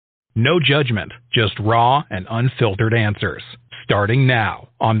No judgment, just raw and unfiltered answers. Starting now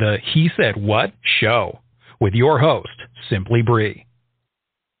on the He Said What show with your host, Simply Bree.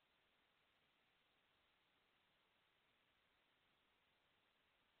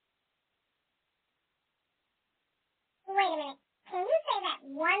 Wait a minute. Can you say that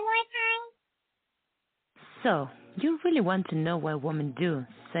one more time? So, you really want to know why women do,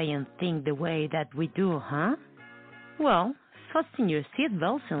 say and think the way that we do, huh? Well, fasten your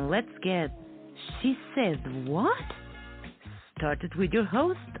seatbelts and let's get She Said What? Started with your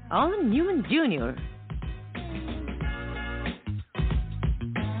host, Alan Newman Jr.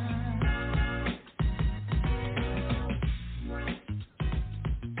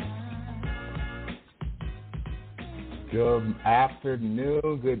 Good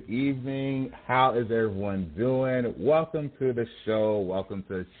afternoon, good evening. How is everyone doing? Welcome to the show. Welcome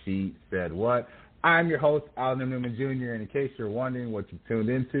to She Said What. I'm your host, Alan Newman Jr., and in case you're wondering what you tuned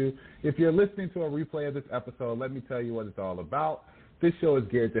into, if you're listening to a replay of this episode, let me tell you what it's all about. This show is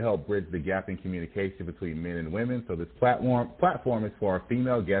geared to help bridge the gap in communication between men and women. So this platform is for our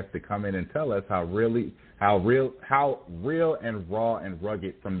female guests to come in and tell us how real and raw and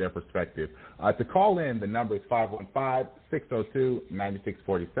rugged from their perspective. To call in, the number is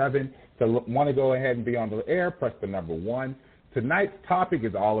 515-602-9647. So want to go ahead and be on the air, press the number 1. Tonight's topic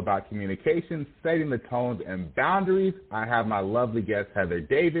is all about communication, setting the tones and boundaries. I have my lovely guest, Heather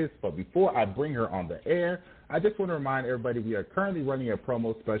Davis, but before I bring her on the air, I just want to remind everybody we are currently running a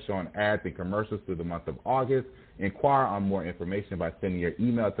promo special on ads and commercials through the month of August. Inquire on more information by sending your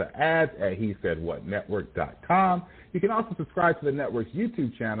email to ads@hesaidwhatnetwork.com. You can also subscribe to the network's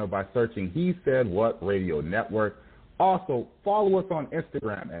YouTube channel by searching He Said What Radio Network. Also, follow us on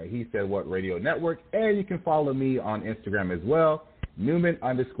Instagram at He Said What Radio Network, and you can follow me on Instagram as well,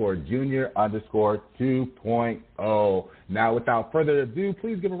 Newman_Junior_2.0. Now, without further ado,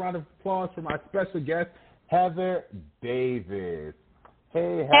 please give a round of applause for my special guest, Heather Davis.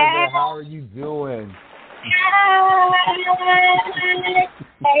 Hey, Heather, how are you doing?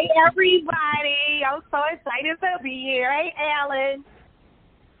 Hey, everybody. I'm so excited to be here. Hey, Alan.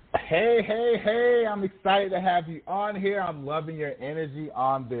 Hey, I'm excited to have you on here. I'm loving your energy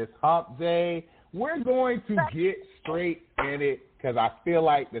on this hump day. We're going to get straight in it because I feel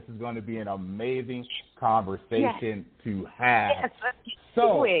like this is going to be an amazing conversation to have.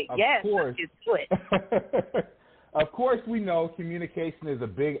 Yes, so, of course, we know communication is a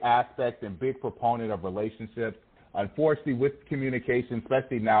big aspect and big proponent of relationships. Unfortunately, with communication,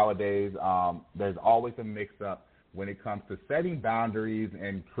 especially nowadays, there's always a mix-up when it comes to setting boundaries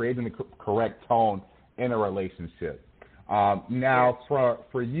and creating the correct tone in a relationship. Now,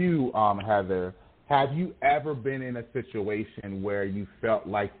 for you, Heather, have you ever been in a situation where you felt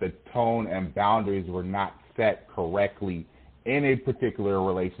like the tone and boundaries were not set correctly in a particular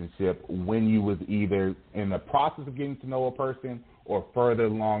relationship when you was either in the process of getting to know a person or further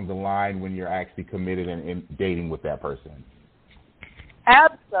along the line when you're actually committed and dating with that person?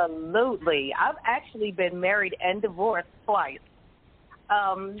 Absolutely. I've actually been married and divorced twice.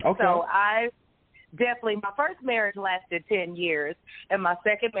 Okay. So I definitely, my first marriage lasted 10 years, and my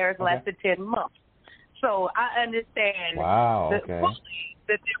second marriage lasted 10 months. So I understand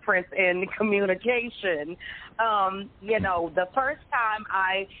the difference in communication. The first time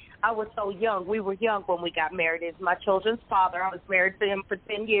I was so young. We were young when we got married. It's my children's father. I was married to him for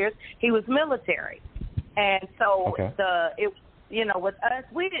 10 years. He was military. And so with us,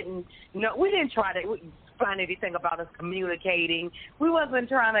 we didn't try to find anything about us communicating. We wasn't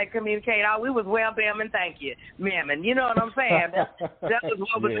trying to communicate. We was well, bam, and thank you, ma'am. And you know what I'm saying? That was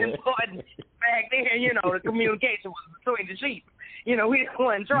what was important back then. The communication was between the sheep. We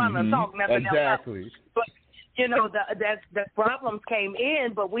wasn't trying to talk nothing else. But the problems came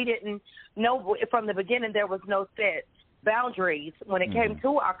in, but we didn't know from the beginning there was no set boundaries when it came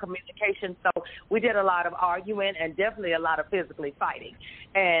to our communication. So we did a lot of arguing and definitely a lot of physically fighting,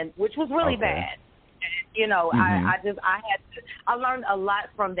 and which was really bad. I learned a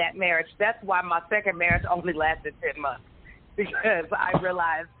lot from that marriage. That's why my second marriage only lasted 10 months, because I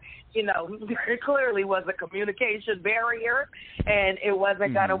realized, there clearly was a communication barrier, and it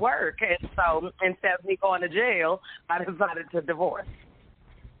wasn't going to work. And so instead of me going to jail, I decided to divorce.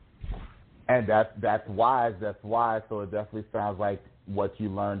 And that's wise. That's wise. So it definitely sounds like what you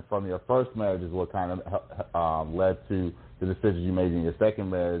learned from your first marriage is what kind of led to the decisions you made in your second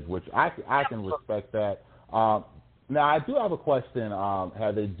marriage, which I can respect that. Now, I do have a question,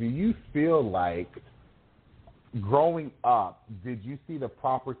 Heather. Do you feel like growing up, did you see the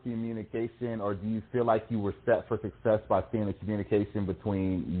proper communication, or do you feel like you were set for success by seeing the communication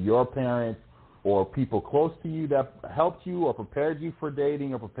between your parents or people close to you that helped you or prepared you for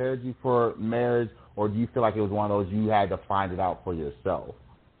dating or prepared you for marriage, or do you feel like it was one of those you had to find it out for yourself?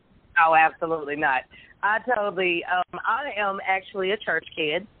 Oh, absolutely not. I am actually a church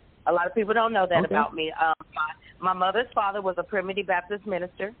kid. A lot of people don't know that about me. My mother's father was a Primitive Baptist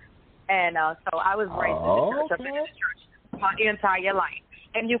minister, and so I was raised in the church. I've been in the church my entire life.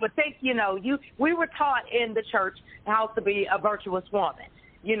 And you would think, we were taught in the church how to be a virtuous woman.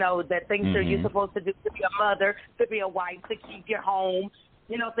 That things that you're supposed to do, to be a mother, to be a wife, to keep your home,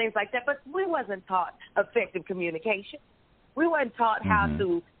 things like that. But we wasn't taught effective communication. We wasn't taught how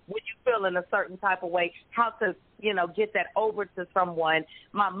to, when you feel in a certain type of way, how to, get that over to someone.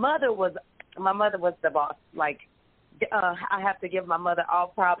 My mother was the boss. Like, I have to give my mother all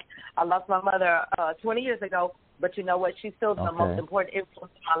props. I lost my mother 20 years ago, but you know what? She's still the most important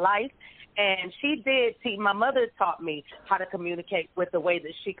influence in my life. And she did teach, my mother taught me how to communicate with the way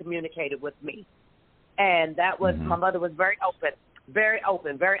that she communicated with me. And that was, my mother was very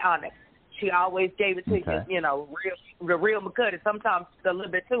open, very honest. She always gave it to you, real McCuddy, sometimes a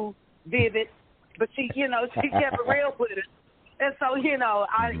little bit too vivid, but she kept it real with it. And so,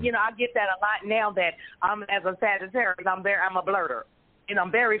 I get that a lot now that I'm, as a Sagittarius, I'm a blurter.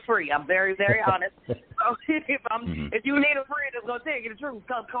 I'm very free. I'm very, very honest. So if you need a friend that's gonna tell you the truth,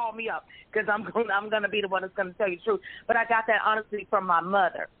 call me up, because I'm gonna be the one that's gonna tell you the truth. But I got that honesty from my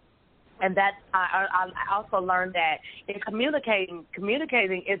mother, and that I also learned that in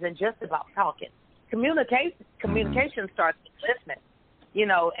communicating isn't just about talking. Communication starts with listening,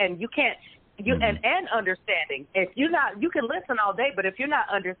 and you can't. And understanding. If you're not, you can listen all day, but if you're not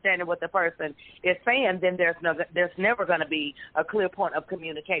understanding what the person is saying, then there's never going to be a clear point of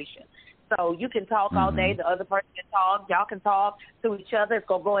communication. So you can talk all day, the other person can talk, y'all can talk to each other. It's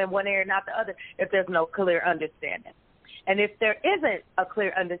going to go in one ear, not the other, if there's no clear understanding. And if there isn't a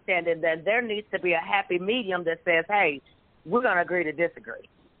clear understanding, then there needs to be a happy medium that says, hey, we're going to agree to disagree.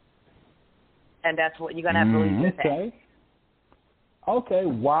 And that's what you're going to have to leave this at. Okay,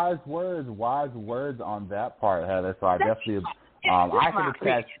 wise words on that part, Heather. So I definitely,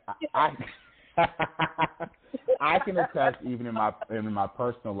 I can attest even in my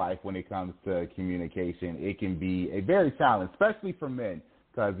personal life when it comes to communication, it can be a very challenge, especially for men,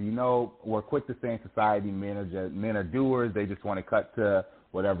 because we're quick to say in society men are doers. They just want to cut to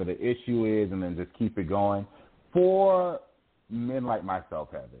whatever the issue is and then just keep it going. For men like myself,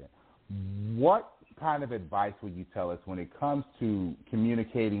 Heather, what kind of advice would you tell us when it comes to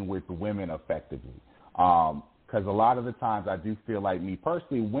communicating with women effectively? Because a lot of the times I do feel like, me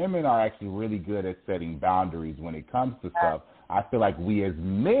personally, women are actually really good at setting boundaries when it comes to stuff. I feel like we as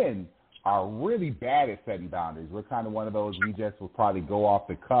men are really bad at setting boundaries. We're kind of one of those, we just will probably go off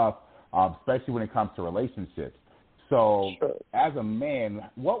the cuff, especially when it comes to relationships. So as a man,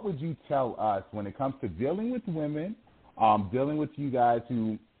 what would you tell us when it comes to dealing with women, dealing with you guys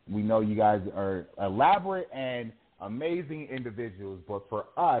who, we know you guys are elaborate and amazing individuals, but for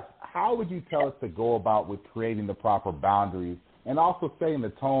us, how would you tell us to go about with creating the proper boundaries and also setting the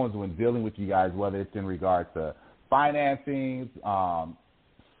tones when dealing with you guys, whether it's in regard to financing,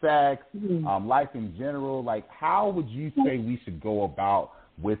 sex, life in general? Like, how would you say we should go about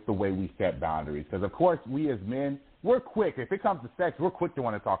with the way we set boundaries? Because, of course, we as men, we're quick. If it comes to sex, we're quick to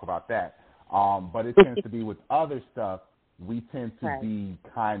want to talk about that. But it tends to be with other stuff, we tend to be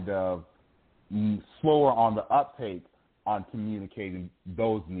kind of slower on the uptake on communicating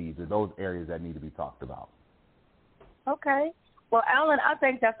those needs or those areas that need to be talked about. Okay. Well, Alan, I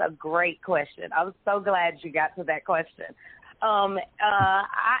think that's a great question. I was so glad you got to that question.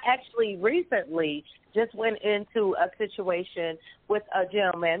 I actually recently just went into a situation with a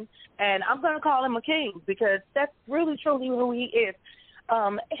gentleman, and I'm going to call him a king because that's really truly who he is.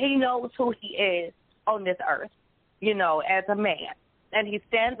 He knows who he is on this earth, as a man, and he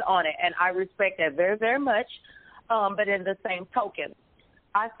stands on it, and I respect that very, very much. But in the same token,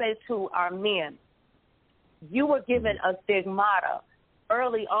 I say to our men, you were given a stigmata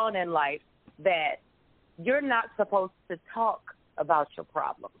early on in life that you're not supposed to talk about your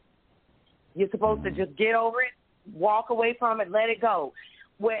problems. You're supposed to just get over it, walk away from it, let it go.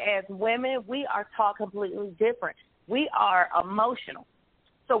 Whereas women, we are taught completely different. We are emotional.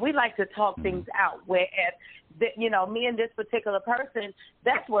 So we like to talk things out, whereas, me and this particular person,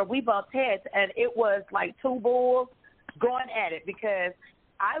 that's where we bumped heads, and it was like two bulls going at it because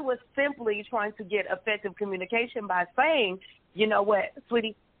I was simply trying to get effective communication by saying, you know what,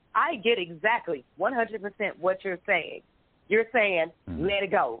 sweetie, I get exactly 100% what you're saying. You're saying, let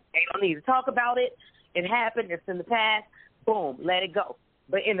it go. They don't need to talk about it. It happened. It's in the past. Boom, let it go.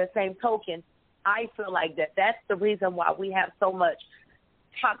 But in the same token, I feel like that's the reason why we have so much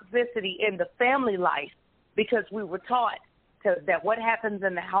toxicity in the family life because we were taught that what happens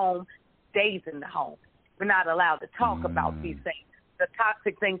in the home stays in the home. We're not allowed to talk about these things, the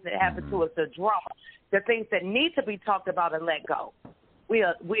toxic things that happen to us, the drama, the things that need to be talked about and let go. We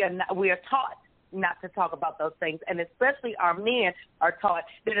are taught not to talk about those things, and especially our men are taught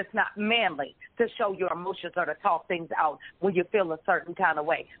that it's not manly to show your emotions or to talk things out when you feel a certain kind of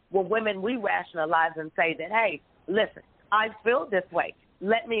way. Well, women, we rationalize and say that, hey, listen, I feel this way.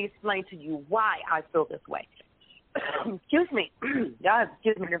 Let me explain to you why I feel this way. Excuse me. Y'all,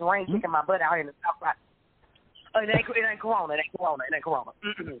 excuse me, there's rain kicking my butt out here in the South Side. It ain't Corona.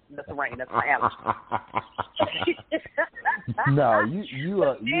 That's the rain. That's my allergy. No, you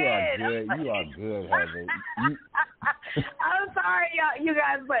are good. You are good, Heather. I'm sorry, you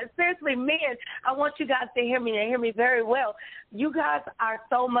guys, but seriously, men, I want you guys to hear me and hear me very well. You guys are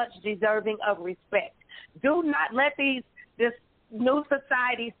so much deserving of respect. Do not let this new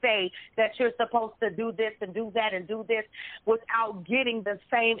society say that you're supposed to do this and do that and do this without getting the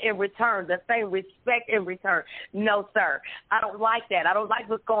same in return, the same respect in return. No, sir. I don't like that. I don't like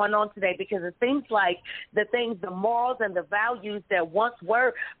what's going on today because it seems like the things, the morals and the values that once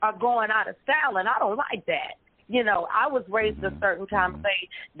were are going out of style, and I don't like that. You know, I was raised a certain kind of way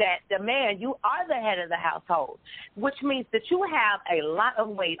that the man, you are the head of the household, which means that you have a lot of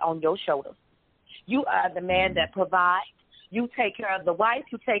weight on your shoulders. You are the man that provides. You take care of the wife.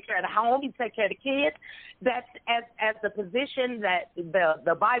 You take care of the home. You take care of the kids. That's as the position that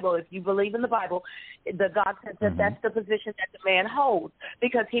the Bible, if you believe in the Bible, the God says that that's the position that the man holds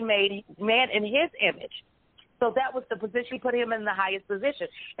because he made man in his image. So that was the position. He put him in the highest position.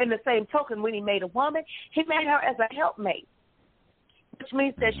 In the same token, when he made a woman, he made her as a helpmate, which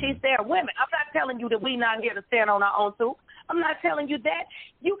means that she's there. Women, I'm not telling you that we're not here to stand on our own too. I'm not telling you that.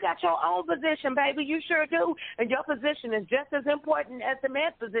 You got your own position, baby. You sure do. And your position is just as important as the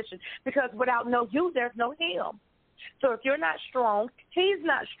man's position because without no you, there's no him. So if you're not strong, he's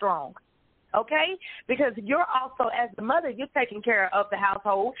not strong, okay? Because you're also, as the mother, you're taking care of the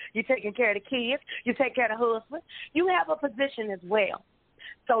household. You're taking care of the kids. You take care of the husband. You have a position as well.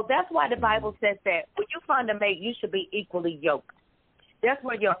 So that's why the Bible says that when you find a mate, you should be equally yoked. That's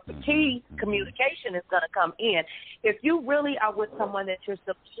where your key communication is going to come in. If you really are with someone that you're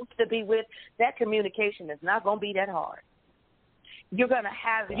supposed to be with, that communication is not going to be that hard. You're going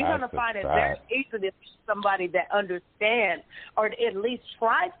to find it very easy to somebody that understands or at least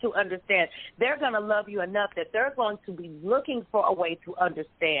tries to understand. They're going to love you enough that they're going to be looking for a way to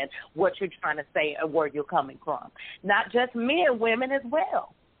understand what you're trying to say and where you're coming from. Not just men, women as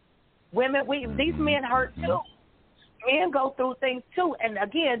well. Women, these men hurt too. Men go through things too, and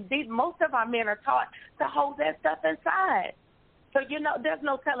again, most of our men are taught to hold that stuff inside. So, you know, there's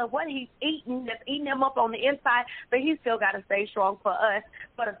no telling what he's eating that's eating him up on the inside, but he still got to stay strong for us,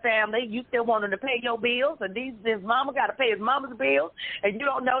 for the family. You still want him to pay your bills, and his mama got to pay his mama's bills, and you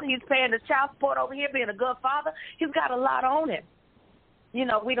don't know that he's paying the child support over here, being a good father. He's got a lot on him. You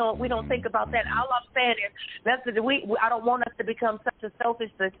know, we don't think about that. All I'm saying is I don't want us to become such a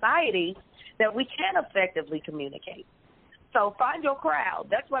selfish society that we can't effectively communicate. So find your crowd.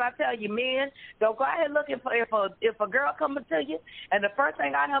 That's what I tell you, men. Don't go out here looking for if a girl coming to you and the first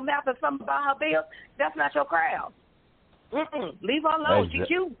thing out her mouth is something about her bills, that's not your crowd. Leave her alone. She's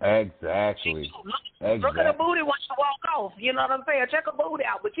cute. Exactly. She cute. Look at her booty when she walk off. You know what I'm saying? Check her booty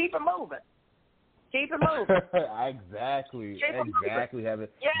out, but keep her moving. Keep it moving. Exactly. Yeah,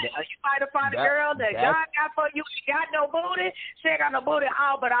 you might have found a girl that God got for you. She got no booty. She ain't got no booty at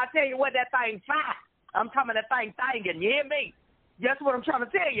all, but I'll tell you what, that thing fine. I'm talking that thing thinging. You hear me? That's what I'm trying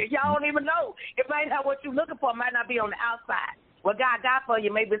to tell you. Y'all don't even know. It might not what you're looking for. It might not be on the outside. What God got for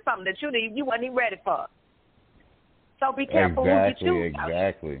you may be something that you wasn't even ready for. So be careful who you choose.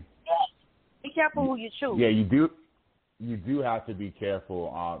 Exactly. Yeah. Be careful who you choose. Yeah, you do. You do have to be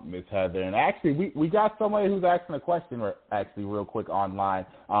careful, Ms. Heather. And actually, we got somebody who's asking a question real quick online.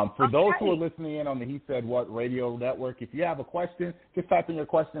 For those who are listening in on the He Said What radio network, if you have a question, just type in your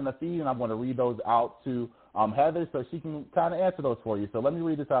question in the feed, and I'm going to read those out to Heather so she can kind of answer those for you. So let me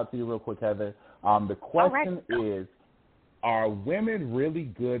read this out to you real quick, Heather. The question is, are women really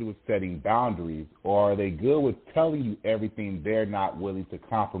good with setting boundaries, or are they good with telling you everything they're not willing to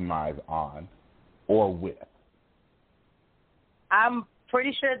compromise on or with? I'm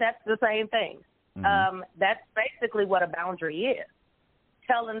pretty sure that's the same thing. That's basically what a boundary is.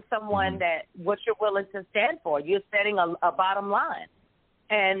 Telling someone that what you're willing to stand for. You're setting a bottom line.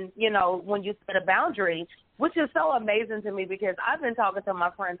 And, you know, when you set a boundary, which is so amazing to me because I've been talking to my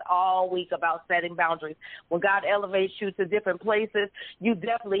friends all week about setting boundaries. When God elevates you to different places, you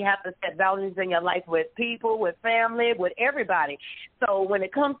definitely have to set boundaries in your life with people, with family, with everybody. So when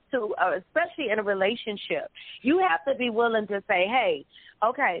it comes to, especially in a relationship, you have to be willing to say, hey,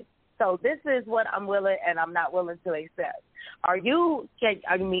 okay, so this is what I'm willing and I'm not willing to accept. Are you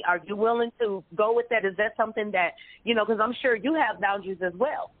willing to go with that? Is that something that, you know, because I'm sure you have boundaries as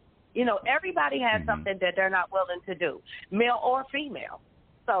well. You know, everybody has something that they're not willing to do, male or female.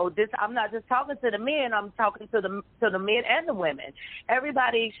 So I'm not just talking to the men, I'm talking to the men and the women.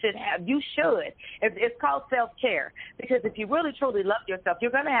 Everybody should have, you should. It's called self-care, because if you really truly love yourself,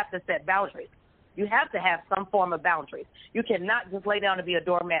 you're going to have to set boundaries. You have to have some form of boundaries. You cannot just lay down and be a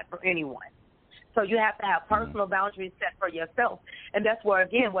doormat for anyone. So you have to have personal boundaries set for yourself. And that's where,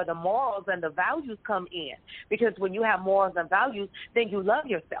 again, where the morals and the values come in. Because when you have morals and values, then you love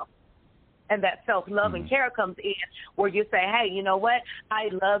yourself. And that self-love and care comes in where you say, hey, you know what? I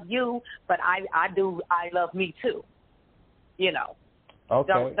love you, but I love me too. You know.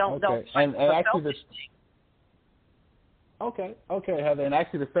 Okay. Don't and actually Okay, Heather. And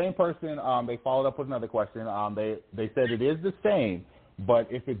actually, the same person, they followed up with another question. They said it is the same, but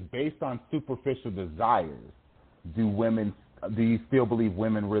if it's based on superficial desires, do you still believe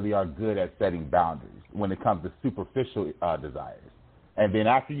women really are good at setting boundaries when it comes to superficial desires? And then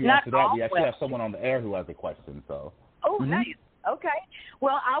after you answer that, we actually have someone on the air who has a question. So. Oh, nice. Okay.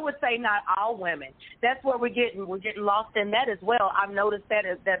 Well, I would say not all women. That's where we're getting lost in that as well. I've noticed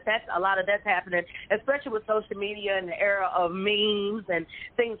that's a lot of that's happening, especially with social media and the era of memes and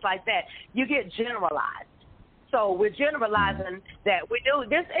things like that. You get generalized. So we're generalizing that we do.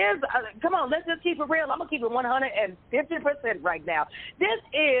 This is, come on, let's just keep it real. I'm going to keep it 150% right now. This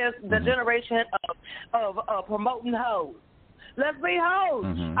is the generation of promoting hoes. Let's be hoes.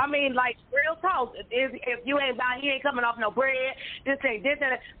 I mean, like, real talk. If you ain't he ain't coming off no bread. This ain't this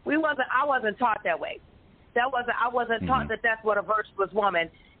and that. I wasn't taught that way. I wasn't taught that that's what a virtuous woman.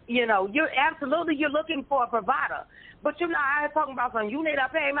 You know, you're looking for a provider. But you're not out here talking about something. You need to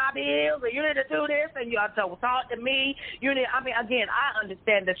pay my bills, or you need to do this, and you have to talk to me. Again, I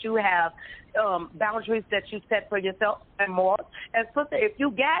understand that you have boundaries that you set for yourself and more. And sister, if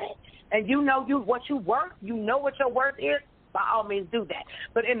you got it and you know what you worth, you know what your worth is, by all means do that.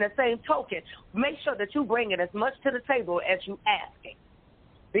 But in the same token, make sure that you bring in as much to the table as you asking.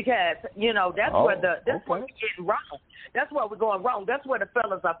 Because, you know, that's where where we're getting wrong. That's where we're going wrong. That's where the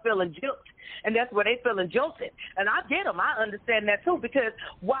fellas are feeling guilt. And that's where they feeling jilted. And I get them. I understand that too. Because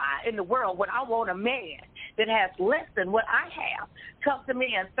why in the world would I want a man that has less than what I have come to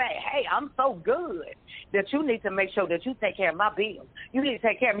me and say, hey, I'm so good that you need to make sure that you take care of my bills. You need to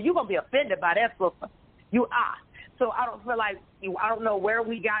take care of me. You're going to be offended by that, sister. You are. So I don't feel like, I don't know where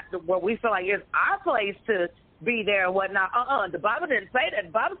we feel like it's our place to be there and whatnot. The Bible didn't say that.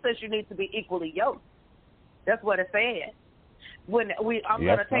 The Bible says you need to be equally yoked. That's what it said. I'm going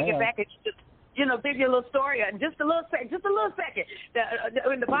to take it back and just, give you a little story, just a little second.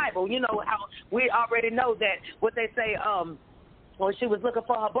 In the Bible, how we already know that what they say, when she was looking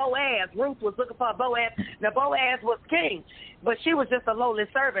for her Boaz, Ruth was looking for her Boaz. Now, Boaz was king, but she was just a lowly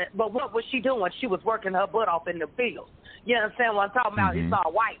servant. But what was she doing? She was working her butt off in the field. You understand what I'm talking about? He saw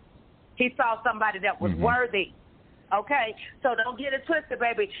a wife. He saw somebody that was worthy. Okay? So don't get it twisted,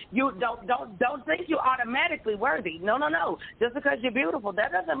 baby. You don't think you're automatically worthy. No. Just because you're beautiful,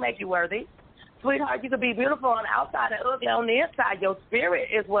 that doesn't make you worthy. Sweetheart, you can be beautiful on the outside and ugly on the inside. Your spirit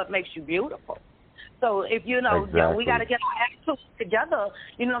is what makes you beautiful. So if we got to get our attitudes together,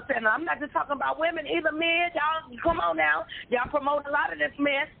 you know what I'm saying? I'm not just talking about women, either men. Y'all, come on now. Y'all promote a lot of this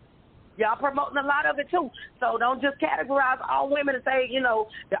mess. Y'all promoting a lot of it too. So don't just categorize all women and say,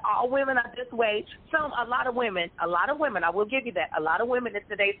 that all women are this way. A lot of women, I will give you that. A lot of women in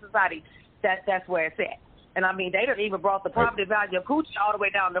today's society, that's where it's at. And I mean, they done even brought the property value of coochie all the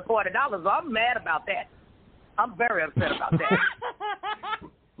way down to $40. I'm mad about that. I'm very upset about that.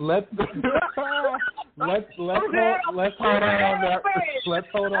 Let's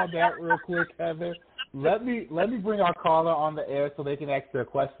hold on that real quick, Heather. Let me bring our caller on the air so they can ask their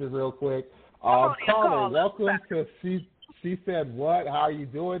questions real quick. Caller, welcome to She Said What? How are you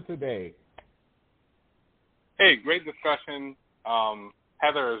doing today? Hey, great discussion.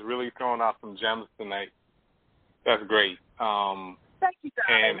 Heather is really throwing out some gems tonight. That's great. Thank you,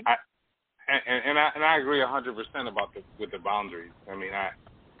 darling. And I agree 100% about with the boundaries. I mean,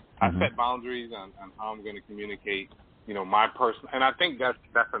 I set boundaries on how I'm going to communicate, my personal, and I think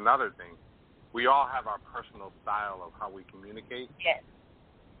that's another thing. We all have our personal style of how we communicate. Yes.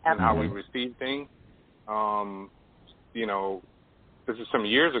 And how we receive things. this is some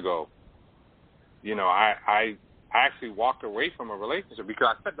years ago, you know, I actually walked away from a relationship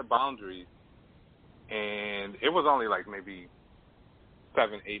because I set the boundaries, and it was only like maybe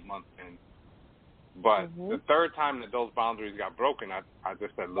 7-8 months in. But the third time that those boundaries got broken, I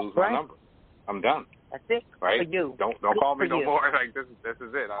just said, lose my number. I'm done. That's it. Right? For you. Don't call me no more. Like this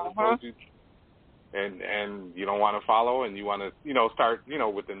is it. I told you. And you don't want to follow, and you want to, you know, start, you know,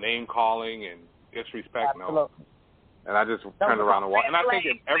 with the name calling and disrespect. Absolutely. No. And I just turned around and walked. And I think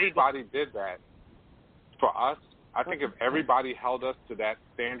if everybody did that for us, I think if everybody held us to that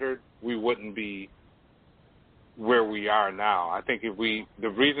standard, we wouldn't be where we are now. I think the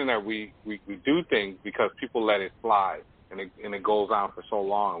reason that we do things because people let it slide, and it goes on for so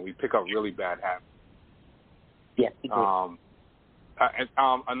long. We pick up really bad habits. Yes.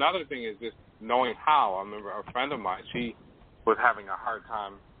 Another thing is just knowing how. I remember a friend of mine, she was having a hard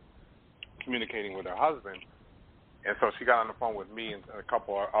time communicating with her husband, and so she got on the phone with me and a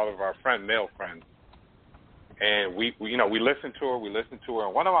couple of our male friends, and we listened to her,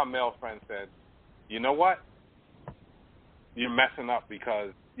 and one of our male friends said, you know what? You're messing up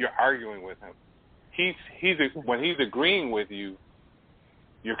because you're arguing with him. When he's agreeing with you,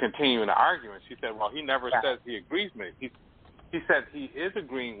 you're continuing to argue. And she said, well, he never says he agrees with me. He said he is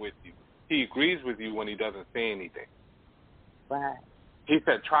agreeing with you. He agrees with you when he doesn't say anything. Right. He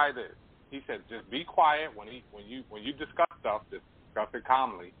said, try this. He said, just be quiet when you discuss stuff, discuss it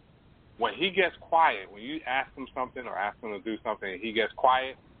calmly. When he gets quiet, when you ask him something or ask him to do something and he gets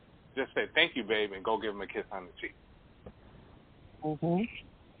quiet, just say, thank you, babe, and go give him a kiss on the cheek. Mm-hmm.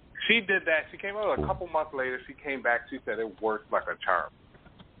 She did that. She came over a couple months later. She came back. She said it worked like a charm.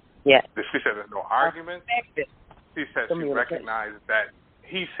 Yeah. She said there's no argument. She said she recognized that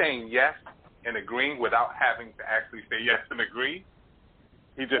he's saying yes and agreeing without having to actually say yes and agree.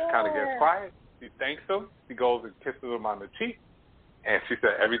 He just kind of gets quiet. She thanks him. She goes and kisses him on the cheek. And she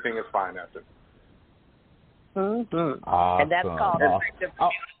said everything is fine after. Mm-hmm. Awesome. And that's called effective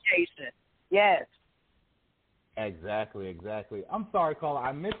communication. Yes. Exactly. I'm sorry, caller.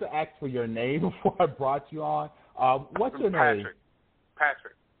 I meant to ask for your name before I brought you on. What's your name?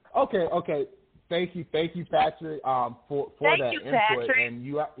 Patrick. Okay. Thank you, Patrick, for that input. Patrick. And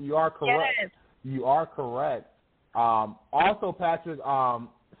you are correct. Yes. You are correct. Also, Patrick,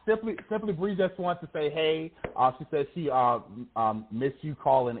 Simply Bree just wants to say hey. She said she missed you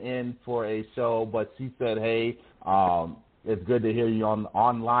calling in for a show, but she said hey. It's good to hear you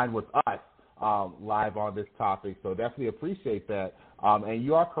online with us. Live on this topic, so definitely appreciate that. And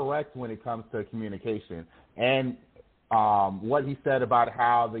you are correct when it comes to communication. And what he said about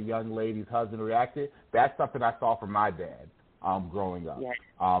how the young lady's husband reacted, that's something I saw from my dad growing up. Yes.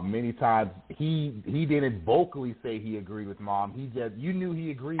 Many times he didn't vocally say he agreed with mom. You knew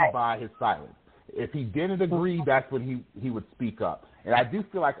he agreed by his silence. If he didn't agree, that's when he would speak up. And I do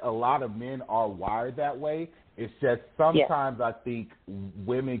feel like a lot of men are wired that way. It's just sometimes I think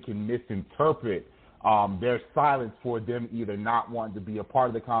women can misinterpret their silence for them either not wanting to be a part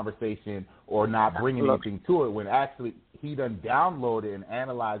of the conversation or not bringing anything to it, when actually he done downloaded and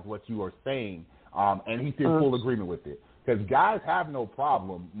analyzed what you are saying, and he's in full agreement with it. Because guys have no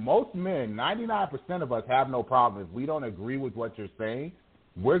problem. Most men, 99% of us have no problem. If we don't agree with what you're saying,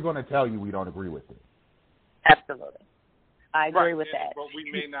 we're going to tell you we don't agree with it. Absolutely. I agree with that.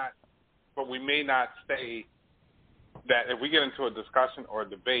 But we may not say that if we get into a discussion or a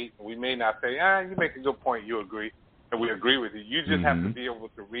debate, we may not say, you make a good point, you agree, and we agree with you. You just have to be able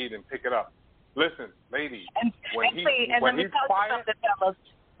to read and pick it up. Listen, ladies, when he's quiet, fellas,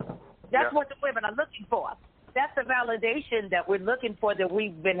 that's what the women are looking for. That's the validation that we're looking for, that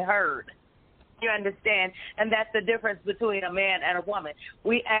we've been heard. You understand? And that's the difference between a man and a woman.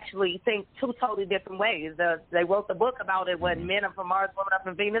 We actually think two totally different ways. They wrote the book about it when men are from Mars, women are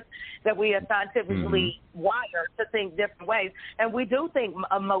from Venus, that we are scientifically wired to think different ways. And we do think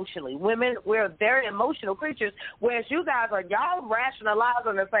emotionally. Women, we're very emotional creatures, whereas you guys y'all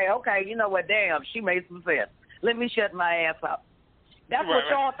rationalizing and say, okay, you know what, damn, she made some sense. Let me shut my ass up. That's what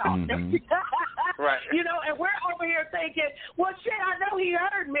y'all thought. Right. You know, and we're over here thinking, well, shit, I know he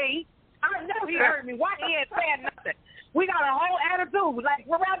heard me. I know he heard me. Why he ain't saying nothing? We got a whole attitude. Like,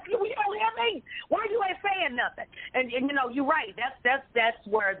 well, you don't hear me. Why you ain't saying nothing? And you know, you're right. That's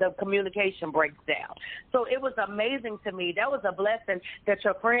where the communication breaks down. So it was amazing to me. That was a blessing that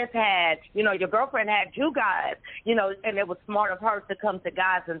your friends had. You know, your girlfriend had you guys. You know, and it was smart of her to come to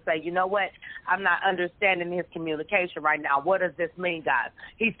guys and say, you know what? I'm not understanding his communication right now. What does this mean, guys?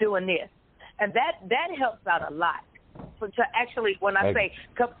 He's doing this, and that helps out a lot. So to actually, when I say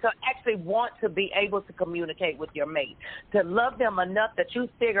to actually want to be able to communicate with your mate, to love them enough that you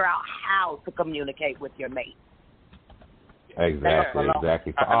figure out how to communicate with your mate. Exactly.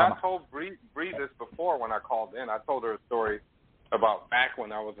 And I told Bree this before when I called in. I told her a story about back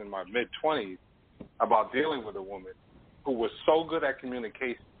when I was in my mid-20s about dealing with a woman who was so good at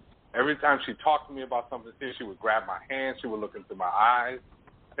communication. Every time she talked to me about something, she would grab my hand. She would look into my eyes.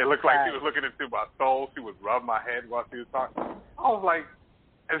 It looked like she was looking into my soul. She would rub my head while she was talking. I was like,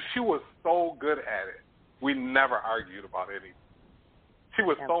 and she was so good at it. We never argued about anything. She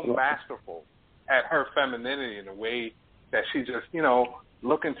was so masterful at her femininity in a way that she just,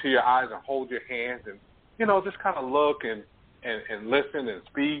 look into your eyes and hold your hands and, just kind of look and listen and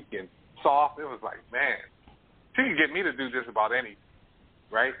speak and soft. It was like, man, she could get me to do just about anything,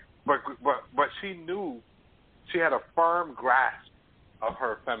 right? But she knew she had a firm grasp of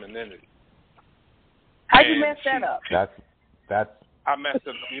her femininity. How you mess that up? That's. I messed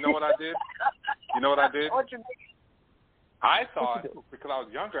up. You know what I did? I thought, because I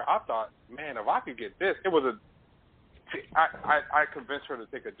was younger, I thought, man, if I could get this, I convinced her to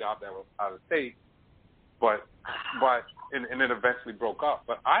take a job that was out of state, and it eventually broke up.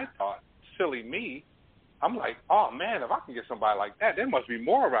 But I thought, silly me, I'm like, oh man, if I can get somebody like that, there must be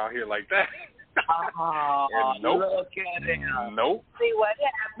more around here like that. And nope. Look at it. Nope. See what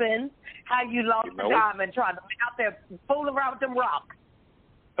happened? How you lost the diamond trying to be out there fooling around with them rocks.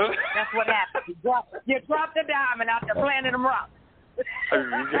 That's what happened. You dropped the diamond out there planting them rocks.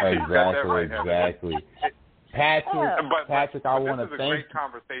 Exactly. Patrick, I want to thank you. This is a great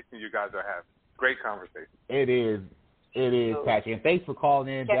conversation you guys are having. Great conversation. It is, Patrick. And thanks for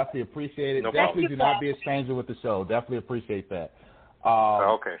calling in. Definitely appreciate it. Definitely do not be a stranger with the show. Definitely appreciate that.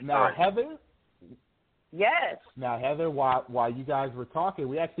 Okay. Now, right. Heather? Yes. Now, Heather, while you guys were talking,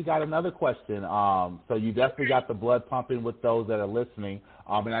 we actually got another question. So you definitely got the blood pumping with those that are listening.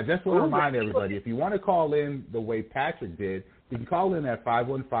 And I just want to remind everybody, if you want to call in the way Patrick did, you can call in at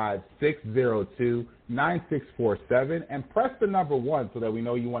 515-602-9647 and press the number 1 so that we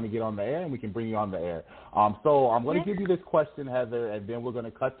know you want to get on the air and we can bring you on the air. So I'm going to give you this question, Heather, and then we're going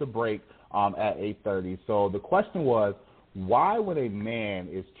to cut the break at 8:30. So the question was, why when a man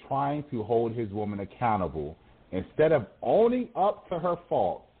is trying to hold his woman accountable, instead of owning up to her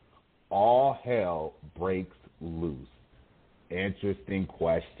faults, all hell breaks loose? Interesting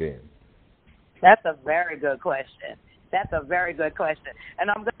question. That's a very good question. And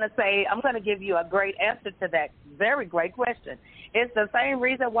I'm going to give you a great answer to that very great question. It's the same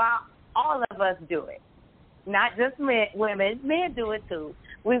reason why all of us do it. Not just women do it too.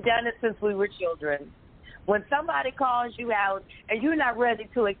 We've done it since we were children. When somebody calls you out and you're not ready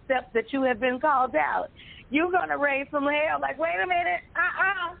to accept that you have been called out, you're going to raise from hell like, wait a minute,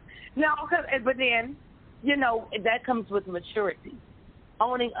 No, but then, that comes with maturity.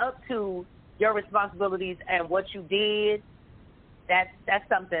 Owning up to your responsibilities and what you did, that's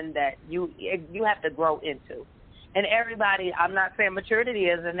something that you have to grow into. And everybody, I'm not saying maturity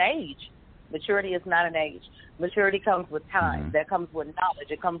is an age. Maturity is not an age. Maturity comes with time. Mm-hmm. That comes with knowledge.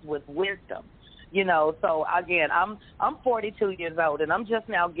 It comes with wisdom. So again, I'm 42 years old, and I'm just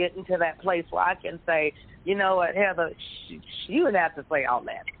now getting to that place where I can say, you know what, Heather, you would have to say all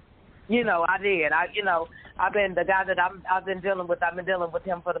that. I did. I've been the guy that I've been dealing with. I've been dealing with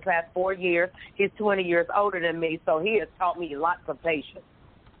him for the past 4 years. He's 20 years older than me, so he has taught me lots of patience.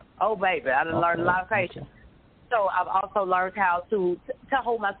 Oh, baby, I done learned a lot of patience. So I've also learned how to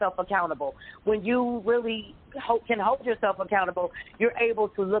hold myself accountable. When you really can hold yourself accountable, you're able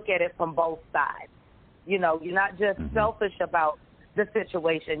to look at it from both sides. You're not just selfish about the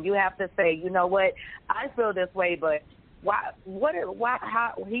situation. You have to say, you know what, I feel this way, but why?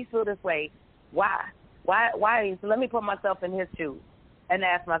 How he feel this way? Why? So let me put myself in his shoes and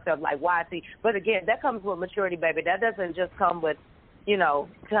ask myself, like, why is he? But again, that comes with maturity, baby. That doesn't just come with,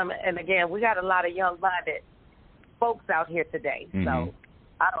 and again, we got a lot of young-minded folks out here today. Mm-hmm. So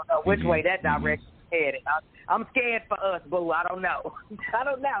I don't know which way that direction is headed. I'm scared for us, boo. I don't know.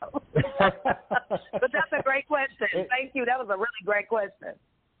 But that's a great question. Thank you. That was a really great question.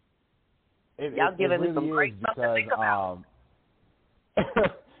 Y'all giving me some great stuff to think about.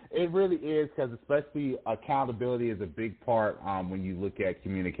 It really is, because especially accountability is a big part when you look at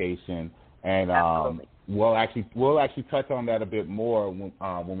communication. And we'll actually touch on that a bit more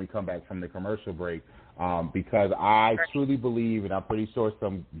when we come back from the commercial break. Because I truly believe, and I'm pretty sure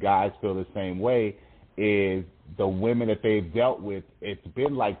some guys feel the same way, is the women that they've dealt with, it's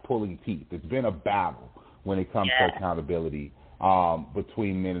been like pulling teeth. It's been a battle when it comes to accountability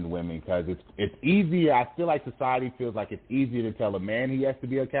between men and women, because it's easier. I feel like society feels like it's easier to tell a man he has to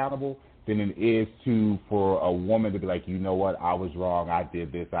be accountable than it is for a woman to be like, you know what, I was wrong. I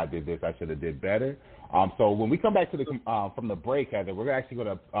did this. I should have did better. So when we come back to from the break, Heather, we're actually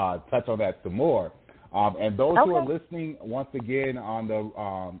going to touch on that some more. And those who are listening, once again, on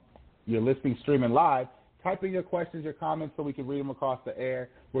the you're listening streaming live, type in your questions, your comments, so we can read them across the air.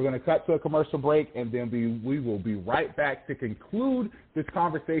 We're going to cut to a commercial break, and then we will be right back to conclude this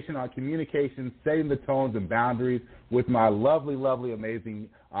conversation on communication, setting the tones and boundaries with my lovely, lovely, amazing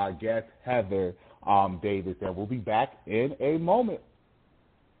guest, Heather Davis. And we'll be back in a moment.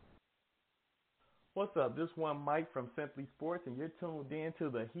 What's up? This one Mike from Simply Sports, and you're tuned in to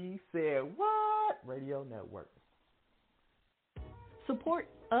the He Said What Radio Network. Support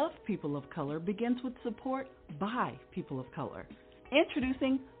of people of color begins with support by people of color.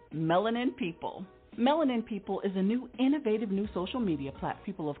 Introducing Melanin People. Melanin People is a new, innovative new social media platform for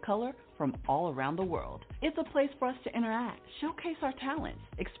people of color from all around the world. It's a place for us to interact, showcase our talents,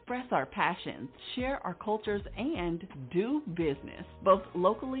 express our passions, share our cultures, and do business, both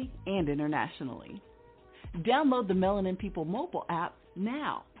locally and internationally. Download the Melanin People mobile app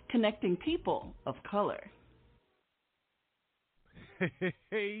now, connecting people of color.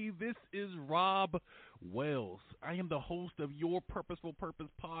 Hey, this is Rob Wells. I am the host of Your Purposeful Purpose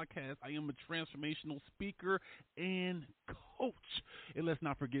podcast. I am a transformational speaker and coach. And let's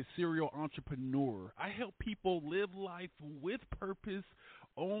not forget, serial entrepreneur. I help people live life with purpose,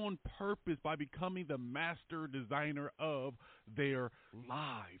 on purpose, by becoming the master designer of their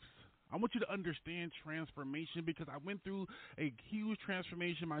lives. I want you to understand transformation, because I went through a huge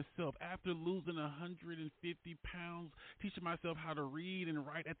transformation myself after losing 150 pounds, teaching myself how to read and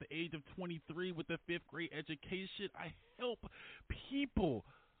write at the age of 23 with a 5th grade education. I help people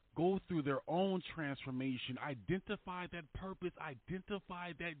go through their own transformation, identify that purpose,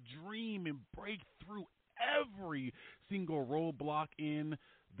 identify that dream, and break through every single roadblock in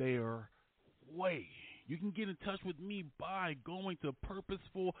their way. You can get in touch with me by going to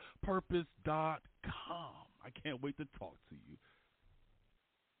purposefulpurpose.com. I can't wait to talk to you.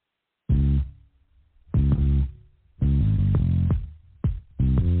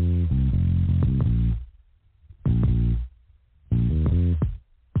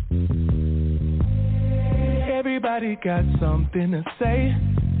 Everybody got something to say.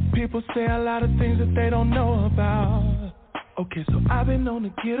 People say a lot of things that they don't know about. Okay, so I've been known to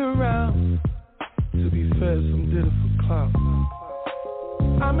get around. To be fair, some did it for clout.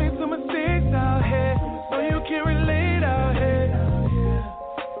 I made some mistakes out here, so you can relate out here.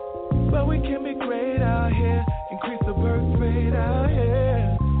 But we can be great out here, increase the birth rate out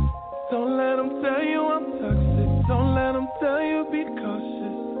here. Don't let them tell you I'm toxic, don't let them tell you be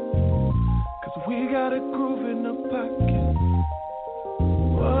cautious. Cause we got a groove in the pocket.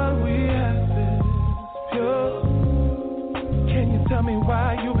 What we have is pure. Can you tell me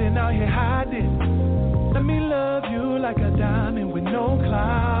why you been out here hiding? Let me love you like a diamond with no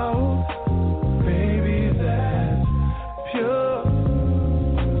clouds. Baby, that's pure.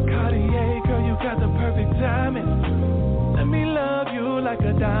 Cartier, girl, you got the perfect timing. Let me love you like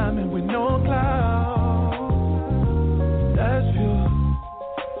a diamond with no clouds. That's pure.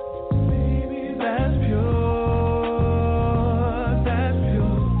 Baby, that's pure. That's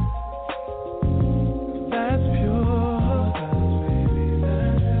pure. That's pure. That's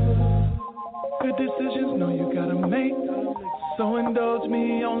pure. Good decisions, know you gotta make. So indulge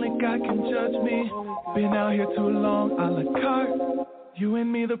me, only God can judge me. Been out here too long, a la carte. You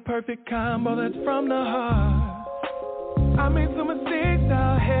and me, the perfect combo that's from the heart. I made some mistakes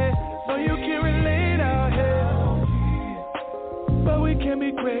out here, so you can relate out here. But we can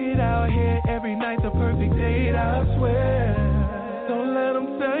be great out here, every night the perfect date, I swear. Don't let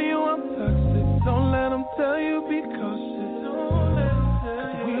them tell you I'm toxic, don't let them tell you be cautious.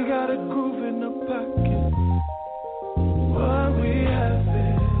 Cause we got a groove in the pocket. What we have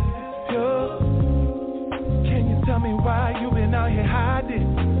is pure. Can you tell me why you been out here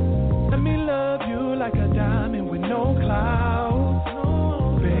hiding? Let me love you like a diamond with no clouds.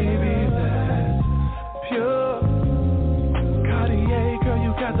 Baby, that's pure. Cartier, girl,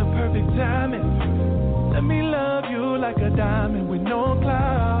 you got the perfect timing. Let me love you like a diamond with no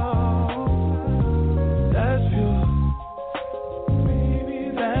clouds. That's pure.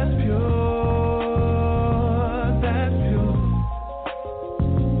 Baby, that's pure. That's pure.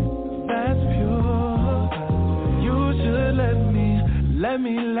 That's pure. You should let me love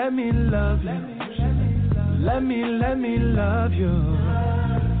you. Let me love you. Let me love you.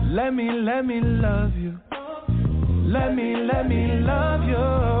 Let me love you. Let me love you.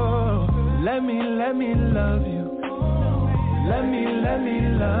 Let me love you. Let me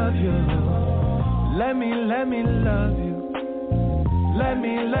love you. Let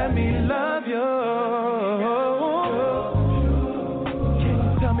me love you. Can you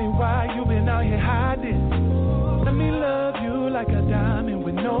tell me why you been out here hiding? Let me love you like a diamond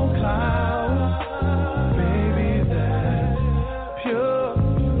with no clouds.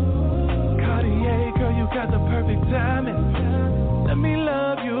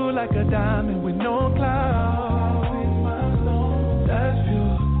 like a diamond with no clouds. That's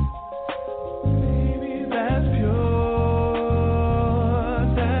pure. Baby, that's pure.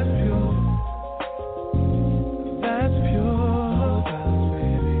 That's pure. That's pure.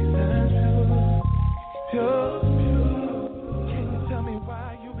 Baby, that's pure. Pure. Can you tell me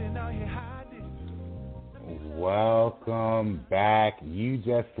why you been out here hiding? Welcome back. You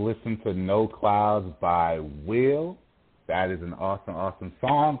just listened to No Clouds by Will. That is an awesome, awesome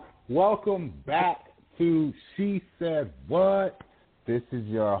song. Welcome back to She Said What? This is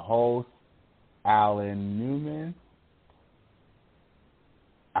your host, Alan Newman.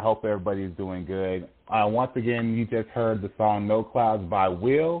 I hope everybody's doing good. Once again, you just heard the song No Clouds by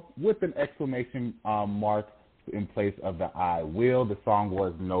Will with an exclamation mark in place of the I. Will, the song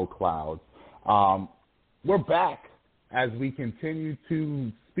was No Clouds. We're back as we continue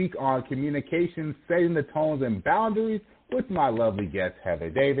to speak on communication, setting the tones and boundaries with my lovely guest, Heather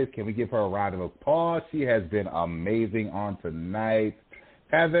Davis. Can we give her a round of applause? She has been amazing on tonight.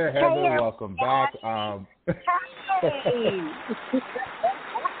 Heather, welcome back. Hey.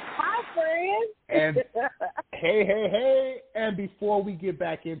 Hi, friends. And hey. And before we get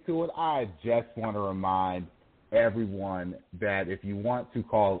back into it, I just want to remind everyone that if you want to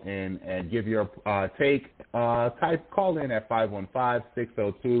call in and give your call in at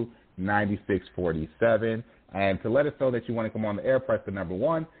 515-602-9647. And to let us know that you want to come on the air, press the number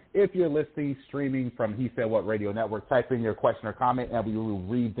 1. If you're listening, streaming from He Said What Radio Network, type in your question or comment, and we will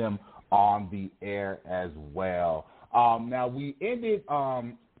read them on the air as well. Now, we ended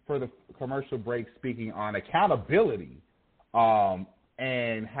for the commercial break speaking on accountability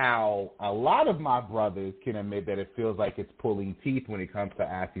and how a lot of my brothers can admit that it feels like it's pulling teeth when it comes to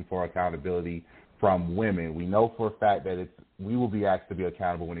asking for accountability from women. We know for a fact that we will be asked to be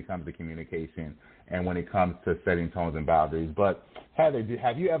accountable when it comes to communication and when it comes to setting tones and boundaries. But, Heather,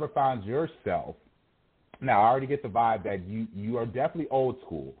 have you ever found yourself, now I already get the vibe that you are definitely old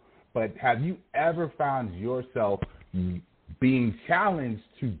school, but have you ever found yourself being challenged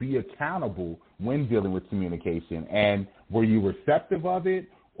to be accountable when dealing with communication? And were you receptive of it,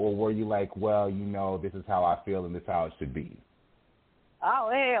 or were you like, well, this is how I feel and this is how it should be? Oh,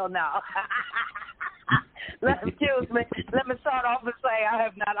 hell no. Excuse me. Let me start off and say I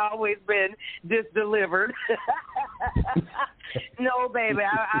have not always been disdelivered. No, baby.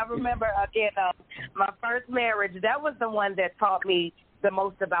 I remember, again, my first marriage, that was the one that taught me the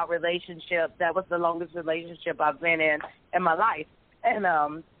most about relationships. That was the longest relationship I've been in my life. And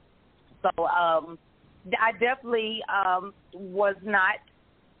I definitely was not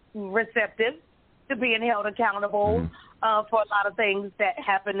receptive to being held accountable for a lot of things that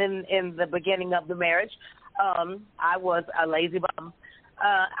happened in the beginning of the marriage. I was a lazy bum.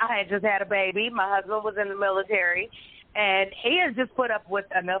 I had just had a baby. My husband was in the military, and he has just put up with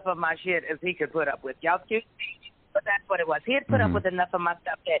enough of my shit as he could put up with. Y'all excuse me, but that's what it was. He had put up with enough of my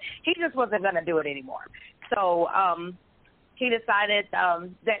stuff that he just wasn't going to do it anymore. So he decided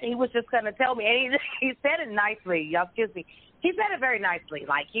that he was just going to tell me, and he said it nicely. Y'all excuse me. He said it very nicely.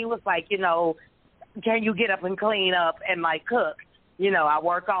 Like, he was like, can you get up and clean up and, like, cook? I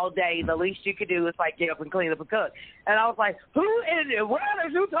work all day. The least you could do is, like, get up and clean up and cook. And I was like, who in the world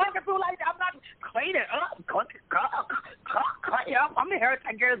is you talking to like that? I'm not cleaning up, cook, clean up. I'm here to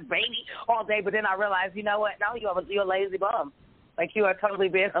take care of this baby all day. But then I realized, you know what? No, you're a lazy bum. Like, you are totally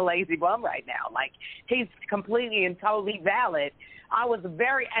being a lazy bum right now. Like, he's completely and totally valid. I was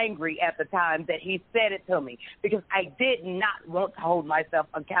very angry at the time that he said it to me because I did not want to hold myself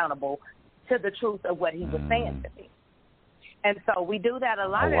accountable to the truth of what he was saying to me. And so we do that a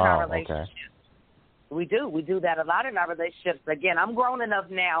lot in our relationships. Okay. We do that a lot in our relationships. Again, I'm grown enough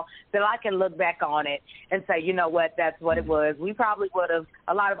now that I can look back on it and say, you know what, that's what it was. We probably would have,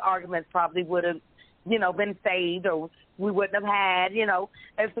 a lot of arguments probably would have, been saved, or we wouldn't have had,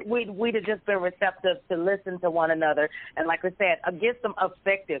 if we'd have just been receptive to listen to one another. And like I said, get some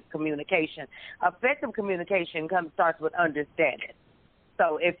effective communication. Effective communication starts with understanding.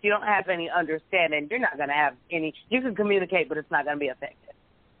 So if you don't have any understanding, you're not going to have any. You can communicate, but it's not going to be effective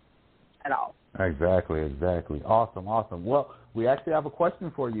at all. Exactly. Awesome. Well, we actually have a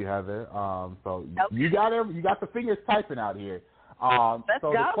question for you, Heather. So you got the fingers typing out here. Let's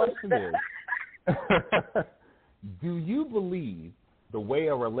go. The question is, do you believe the way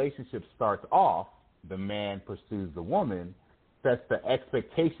a relationship starts off, the man pursues the woman, sets the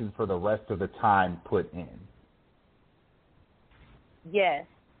expectations for the rest of the time put in? Yes.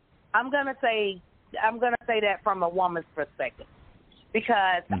 I'm gonna say that from a woman's perspective,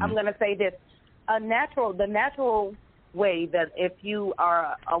 because I'm gonna say this: the natural way that if you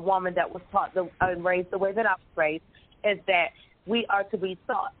are a woman that was taught and raised the way that I was raised is that we are to be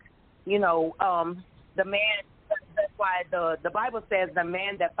sought the man, that's why the Bible says the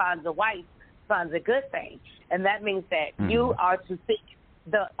man that finds a wife finds a good thing. And that means that you are to seek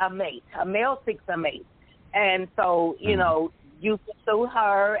a mate. A male seeks a mate. And so, you pursue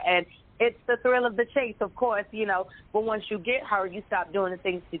her, and it's the thrill of the chase, of course, but once you get her, you stop doing the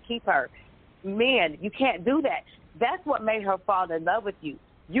things to keep her. Men, you can't do that. That's what made her fall in love with you.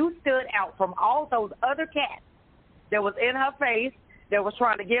 You stood out from all those other cats that was in her face, that was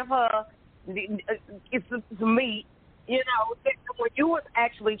trying to give her some meat, when you was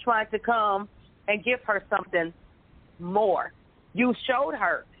actually trying to come and give her something more. You showed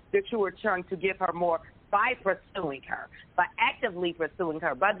her that you were trying to give her more by pursuing her, by actively pursuing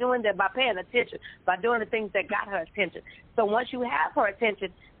her, by doing that, by paying attention, by doing the things that got her attention. So once you have her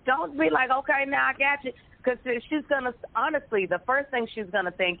attention, don't be like, okay, now I got you. Because she's going to, honestly, the first thing she's going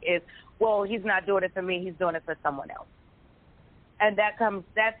to think is, well, he's not doing it for me, he's doing it for someone else. And that's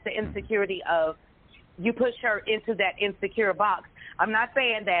the insecurity of, you push her into that insecure box. I'm not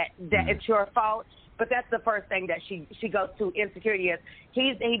saying that it's your fault, but that's the first thing that she goes to. Insecurity is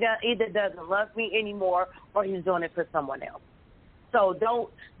he either doesn't love me anymore, or he's doing it for someone else. So don't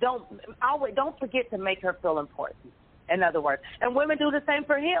forget to make her feel important. In other words, and women do the same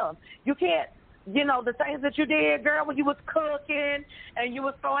for him. You can't, the things that you did, girl, when you was cooking and you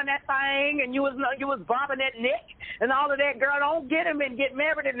was throwing that thing and you was bobbing that neck and all of that, girl, don't get him and get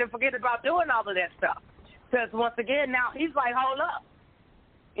married and then forget about doing all of that stuff. Because once again, now he's like, hold up.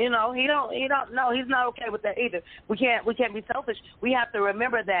 He don't know. He's not okay with that either. We can't be selfish. We have to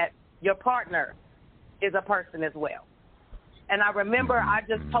remember that your partner is a person as well. And I remember I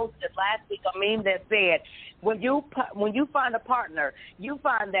just posted last week a meme that said, when you find a partner, you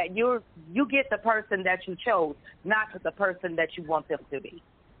find that you get the person that you chose, not the person that you want them to be.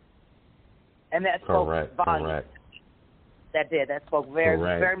 And that spoke volumes. That spoke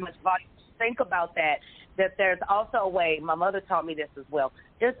very much volumes. Think about that there's also a way, my mother taught me this as well,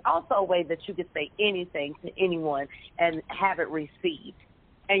 there's also a way that you can say anything to anyone and have it received.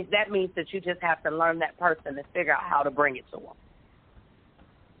 And that means that you just have to learn that person and figure out how to bring it to them.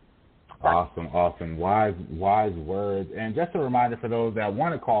 Awesome. Wise words. And just a reminder for those that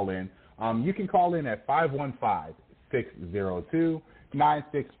want to call in, you can call in at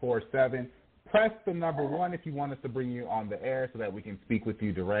 515-602-9647. Press the number 1 if you want us to bring you on the air so that we can speak with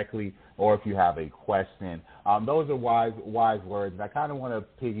you directly, or if you have a question. Those are wise words. And I kind of want to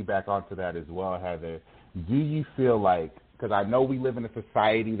piggyback onto that as well, Heather. Do you feel like, because I know we live in a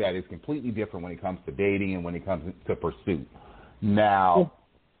society that is completely different when it comes to dating and when it comes to pursuit. Now,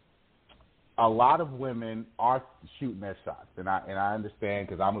 a lot of women are shooting their shots, and I understand,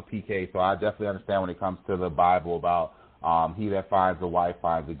 because I'm a PK, so I definitely understand when it comes to the Bible about he that finds a wife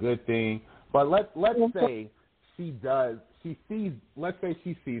finds a good thing. But let's say she sees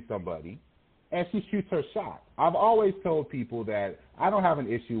somebody and she shoots her shot. I've always told people that I don't have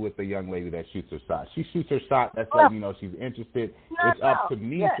an issue with the young lady that shoots her shot. She shoots her shot, that's letting you know she's interested. It's up to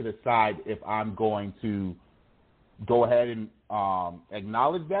me to decide if I'm going to go ahead and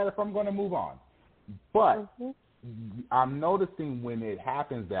acknowledge that, if I'm going to move on. But I'm noticing when it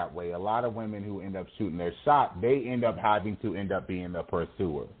happens that way, a lot of women who end up shooting their shot, they end up having to end up being the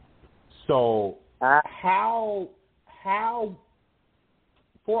pursuer. So how,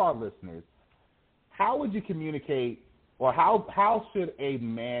 for our listeners, how would you communicate, or how should a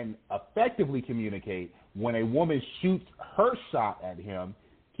man effectively communicate when a woman shoots her shot at him?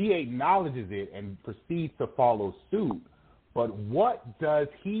 He acknowledges it and proceeds to follow suit, but what does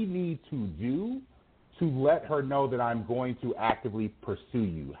he need to do to let her know that I'm going to actively pursue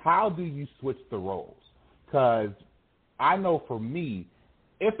you? How do you switch the roles? Because I know for me,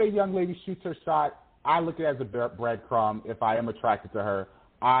 if a young lady shoots her shot, I look at it as a breadcrumb. If I am attracted to her,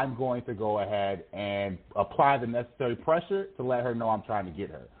 I'm going to go ahead and apply the necessary pressure to let her know I'm trying to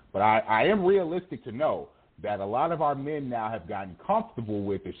get her. But I am realistic to know that a lot of our men now have gotten comfortable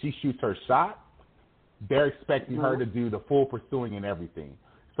with, if she shoots her shot, they're expecting her to do the full pursuing and everything.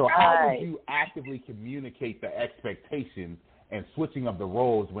 So how would you actively communicate the expectations and switching of the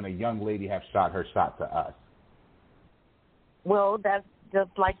roles when a young lady has shot her shot to us? Well, that's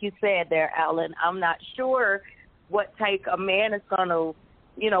just like you said there, Alan. I'm not sure what take a man is going to,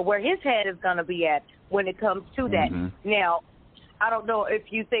 where his head is going to be at when it comes to that. Now, I don't know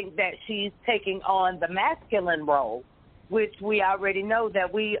if you think that she's taking on the masculine role, which we already know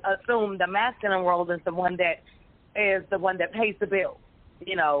that we assume the masculine role is the one that pays the bill.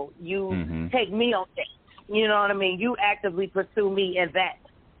 You take me on dates. You know what I mean? You actively pursue me in that,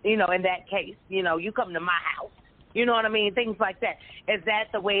 in that case. You come to my house. You know what I mean? Things like that. Is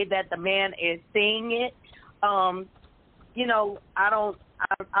that the way that the man is seeing it? I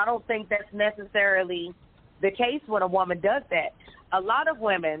I don't think that's necessarily the case when a woman does that. A lot of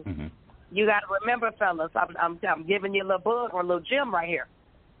women, you got to remember, fellas, I'm giving you a little bug or a little gem right here.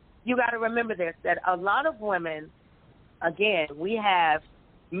 You got to remember this, that a lot of women, again, we have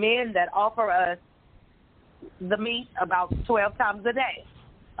men that offer us the meat about 12 times a day,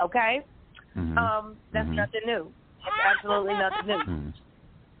 okay? That's nothing new. It's absolutely nothing new.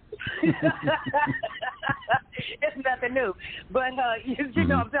 It's nothing new. But, you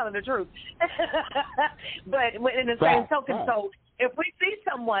know, I'm telling the truth. But in the same token, so if we see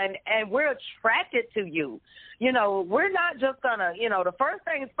someone and we're attracted to you, you know, we're not just going to, you know, the first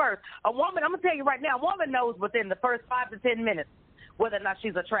thing is first. A woman, I'm going to tell you right now, a woman knows within the first 5 to 10 minutes whether or not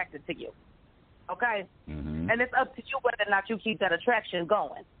she's attracted to you. Okay? And it's up to you whether or not you keep that attraction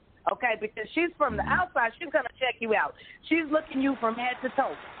going. Okay? Because she's from the outside, she's going to check you out. She's looking you from head to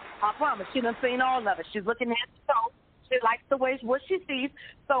toe. I promise. She done seen all of it. She's looking head to toe. She likes the way what she sees.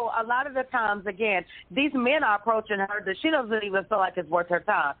 So a lot of the times, again, these men are approaching her that she doesn't even feel like it's worth her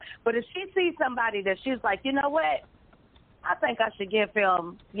time. But if she sees somebody that she's like, you know what, I think I should give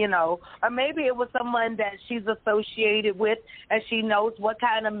him, you know, or maybe it was someone that she's associated with and she knows what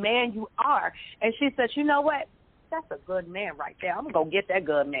kind of man you are. And she says, you know what, that's a good man right there. I'm going to get that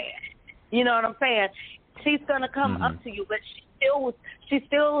good man. You know what I'm saying? She's going to come up to you, but she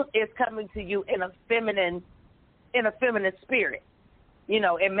still is coming to you in a feminine spirit. You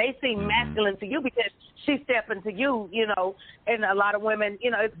know, it may seem masculine to you because she's stepping to you, you know, and a lot of women,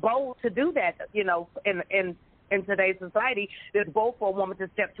 you know, it's bold to do that, you know, in today's society. It's bold for a woman to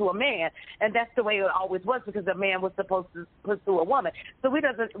step to a man, and that's the way it always was because a man was supposed to pursue a woman. So we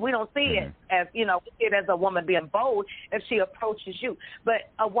don't see it as, you know, we see it as a woman being bold if she approaches you.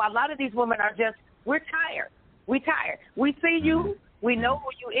 But a lot of these women are just, we're tired. We tired. We see you. We know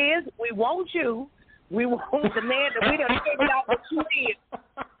who you is. We want you. We want the man that we done figured out what you is.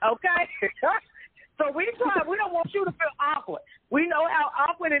 Okay? So we don't want you to feel awkward. We know how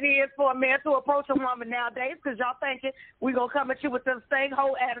awkward it is for a man to approach a woman nowadays because y'all thinking we're going to come at you with the same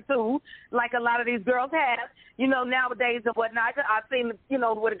whole attitude like a lot of these girls have, you know, nowadays and whatnot. I've seen, you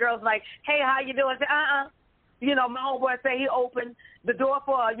know, where the girls like, hey, how you doing? I say, You know, my homeboy said he opened the door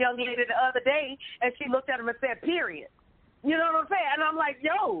for a young lady the other day, and she looked at him and said, period. You know what I'm saying? And I'm like,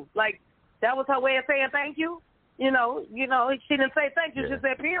 yo, like, that was her way of saying thank you? You know, she didn't say thank you, she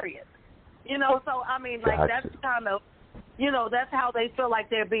said period. You know, so, I mean, like, that's kind of, you know, that's how they feel like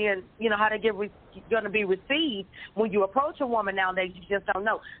they're being, you know, how they going to be received when you approach a woman nowadays. You just don't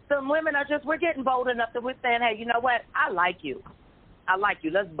know. Some women are just, we're getting bold enough that we're saying, hey, you know what? I like you. I like you.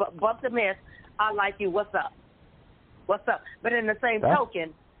 Let's bump the mess. I like you. What's up? What's up? But in the same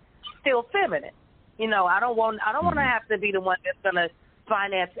token, still feminine. You know, I don't want to have to be the one that's going to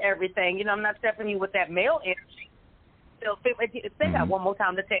finance everything. You know, I'm not stepping you with that male energy. Still feminine. Say that one more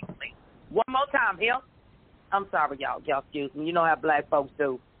time to text me. One more time, here. I'm sorry, y'all. Y'all excuse me. You know how black folks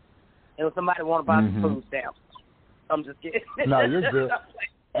do. If somebody want to buy some food stamps, I'm just kidding. No, you're good.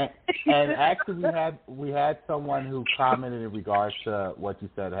 And actually, we had someone who commented in regards to what you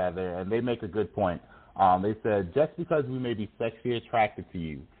said, Heather, and they make a good point. They said, just because we may be sexually attracted to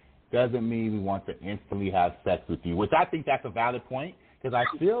you doesn't mean we want to instantly have sex with you, which I think that's a valid point because I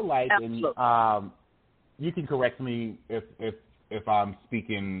feel like, and you can correct me if I'm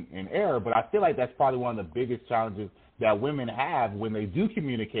speaking in error, but I feel like that's probably one of the biggest challenges that women have when they do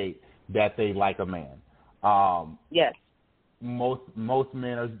communicate that they like a man. Yes. Most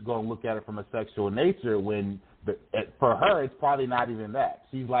men are going to look at it from a sexual nature when for her it's probably not even that.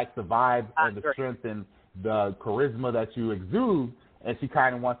 She likes the vibe and the strength and the charisma that you exude, and she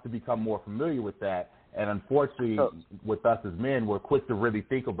kind of wants to become more familiar with that. And unfortunately, with us as men, we're quick to really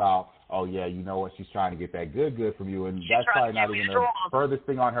think about, oh, yeah, you know what, she's trying to get that good from you. And that's probably not even the furthest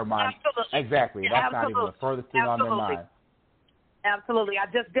thing on her mind. Absolutely. Exactly. That's not even the furthest thing on her mind. Absolutely. I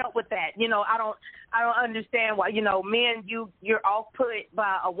just dealt with that. You know, I don't understand why, you know, men, you're off put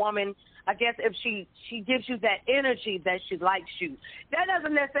by a woman. I guess if she gives you that energy that she likes you, that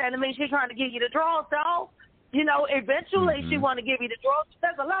doesn't necessarily mean she's trying to get you the draws, dog. You know, eventually she want to give you the draws.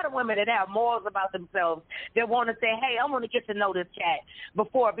 There's a lot of women that have morals about themselves that want to say, hey, I want to get to know this cat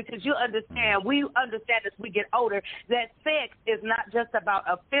before, because you understand, we understand as we get older that sex is not just about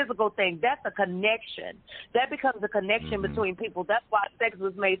a physical thing. That's a connection. That becomes a connection between people. That's why sex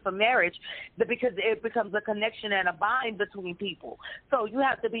was made for marriage, because it becomes a connection and a bind between people. So you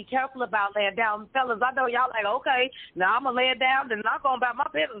have to be careful about laying down. Fellas, I know y'all like, okay, now I'm going to lay it down and I'm going about my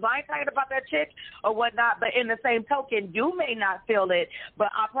business. I ain't talking about that chick or whatnot, but in the same token, you may not feel it, but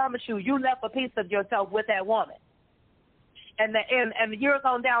I promise you, you left a piece of yourself with that woman. And years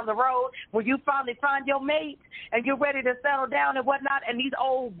on down the road, when you finally find your mate and you're ready to settle down and whatnot, and these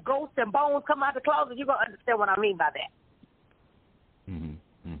old ghosts and bones come out the closet, you're going to understand what I mean by that.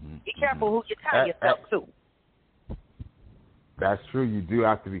 Be careful who you tie yourself to. That's true. You do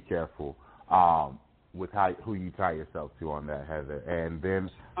have to be careful with who you tie yourself to on that, Heather. And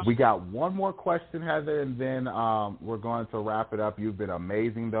then we got one more question, Heather, and then we're going to wrap it up. You've been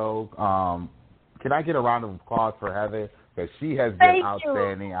amazing, though. Can I get a round of applause for Heather? Because she has been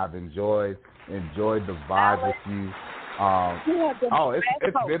outstanding. I've enjoyed the vibe with you.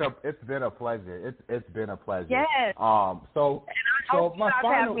 It's been a pleasure. It's been a pleasure. Yes. So my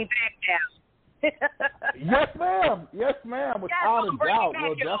final. Have me back now. Yes, ma'am. Without a doubt,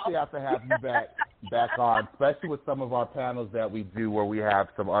 we'll definitely have to have you back on, especially with some of our panels that we do where we have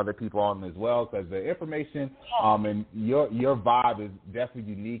some other people on as well. Because the information and your vibe is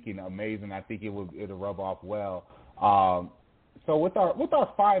definitely unique and amazing. I think it'll rub off well. So with our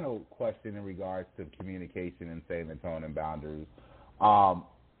final question in regards to communication and setting the tone and boundaries,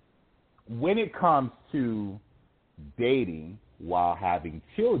 when it comes to dating while having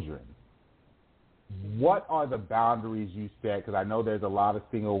children, what are the boundaries you set? Because I know there's a lot of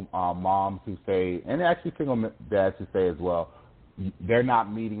single moms who say, and actually single dads who say as well, they're not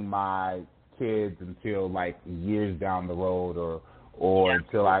meeting my kids until like years down the road or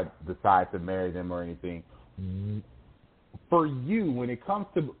until I decide to marry them or anything. For you, when it comes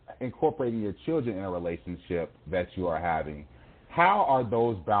to incorporating your children in a relationship that you are having, how are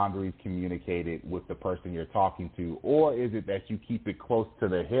those boundaries communicated with the person you're talking to? Or is it that you keep it close to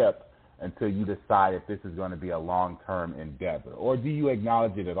the hip until you decide if this is going to be a long-term endeavor? Or do you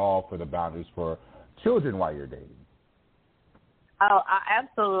acknowledge it at all for the boundaries for children while you're dating? Oh, I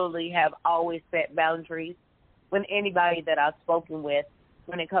absolutely have always set boundaries with anybody that I've spoken with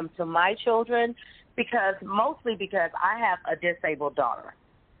when it comes to my children, mostly because I have a disabled daughter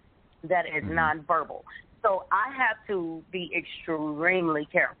that is nonverbal. So I have to be extremely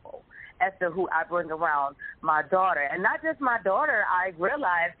careful as to who I bring around my daughter. And not just my daughter, I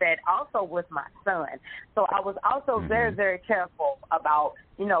realized that also with my son. So I was also very, very careful about,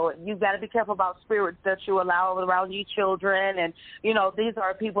 you've got to be careful about spirits that you allow around your children. And, these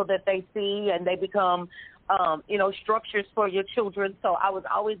are people that they see and they become, structures for your children. So I was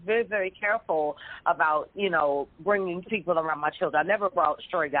always very, very careful about, bringing people around my children. I never brought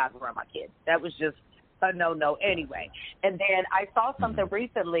stray guys around my kids. That was just a no anyway. And then I saw something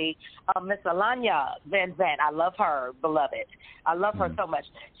recently, Miss Alanya Van Zandt. I love her, beloved. I love her so much.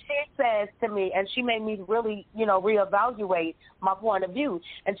 She says to me, and she made me really, reevaluate my point of view.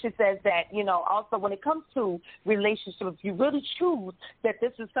 And she says that, also when it comes to relationships, if you really choose that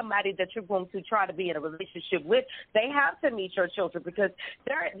this is somebody that you're going to try to be in a relationship with, they have to meet your children because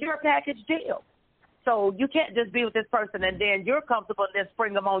you're a package deal. So you can't just be with this person and then you're comfortable and then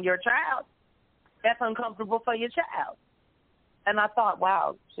spring them on your child. That's uncomfortable for your child. And I thought,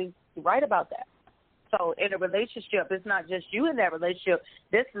 wow, she's right about that. So in a relationship, it's not just you in that relationship.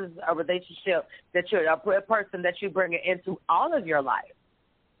 This is a relationship that you're a person that you bring into all of your life.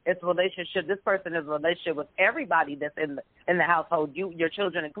 It's a relationship. This person is a relationship with everybody that's in the household, your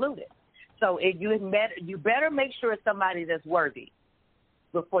children included. So you better make sure it's somebody that's worthy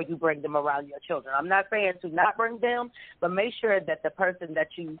before you bring them around your children. I'm not saying to not bring them, but make sure that the person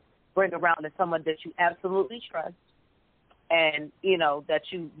that you bring around is someone that you absolutely trust and, that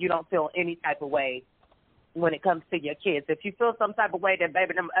you don't feel any type of way when it comes to your kids. If you feel some type of way, then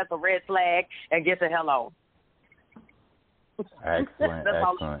baby, that's a red flag and get the hell on. Excellent.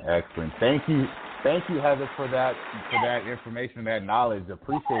 Thank you, Heather, for that information, that knowledge.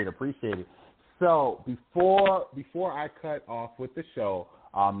 Appreciate it. So before I cut off with the show,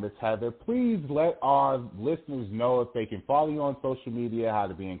 Ms. Heather, please let our listeners know if they can follow you on social media, how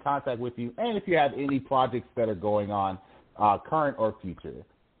to be in contact with you, and if you have any projects that are going on, current or future.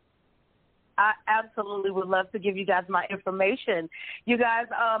 I absolutely would love to give you guys my information. You guys,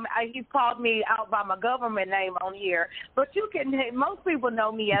 he's called me out by my government name on here, but most people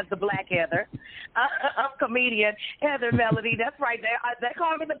know me as the Black Heather. I'm comedian Heather Melody. That's right. They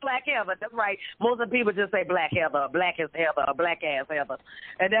call me the Black Heather. That's right. Most of the people just say Black Heather, Black as Heather, Black ass Heather,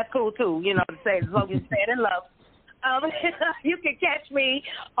 and that's cool too. To say as long as you say it in love. You can catch me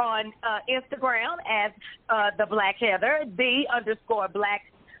on Instagram as the Black Heather,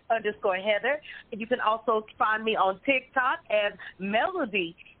 _Black_Heather. You can also find me on TikTok as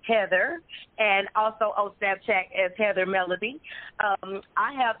Melody Heather and also on Snapchat as Heather Melody.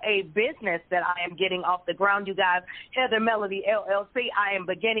 I have a business that I am getting off the ground, you guys, Heather Melody LLC. I am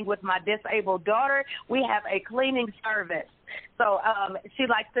beginning with my disabled daughter. We have a cleaning service. So she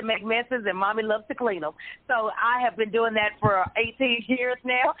likes to make messes, and Mommy loves to clean them. So I have been doing that for 18 years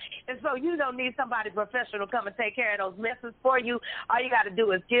now. And so you don't need somebody professional to come and take care of those messes for you. All you got to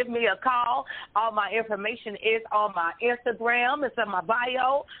do is give me a call. All my information is on my Instagram. It's in my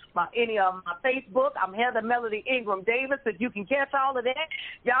bio, my Facebook. I'm Heather Melody Ingram Davis, so you can catch all of that.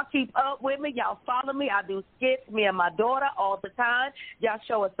 Y'all keep up with me. Y'all follow me. I do skits, me and my daughter, all the time. Y'all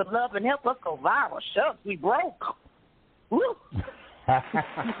show us some love and help us go viral. Shucks, we broke. Woo. Thank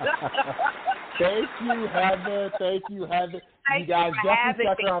you, Heather. Thank you, Heather. You guys definitely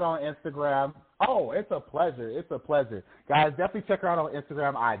check her out on Instagram. Oh, it's a pleasure. It's a pleasure. Guys, definitely check her out on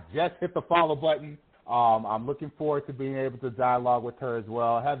Instagram. I just hit the follow button. I'm looking forward to being able to dialogue with her as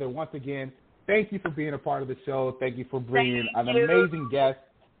well. Heather, once again, thank you for being a part of the show. Thank you for bringing an amazing guest.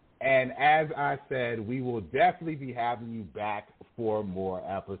 And as I said, we will definitely be having you back for more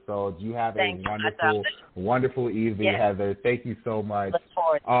episodes. You have a wonderful evening, yes. Heather. Thank you so much. Look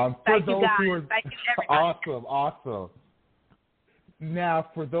forward. Thank you, guys. Thank you, everybody. Awesome. Now,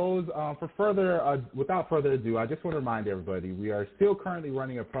 for those, without further ado, I just want to remind everybody we are still currently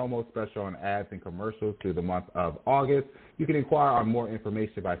running a promo special on ads and commercials through the month of August. You can inquire on more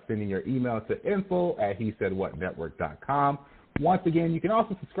information by sending your email to info@hesaidwhatnetwork.com. Once again, you can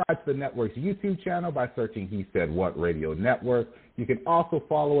also subscribe to the network's YouTube channel by searching He Said What Radio Network. You can also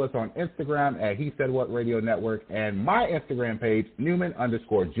follow us on Instagram at He Said What Radio Network and my Instagram page,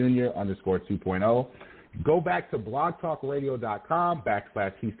 Newman_Jr_2.0. Go back to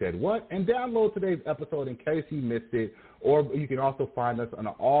blogtalkradio.com/He Said What and download today's episode in case you missed it. Or you can also find us on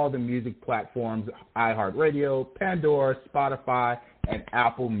all the music platforms, iHeartRadio, Pandora, Spotify, and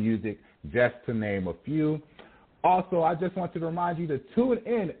Apple Music, just to name a few. Also, I just want to remind you to tune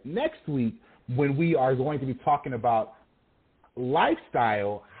in next week when we are going to be talking about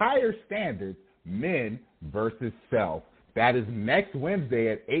lifestyle, higher standards, men versus self. That is next Wednesday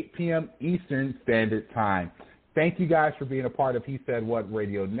at 8 p.m. Eastern Standard Time. Thank you guys for being a part of He Said What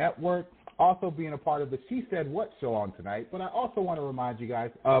Radio Network, also being a part of the She Said What show on tonight. But I also want to remind you guys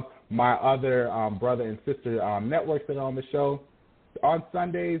of my other brother and sister networks that are on the show. On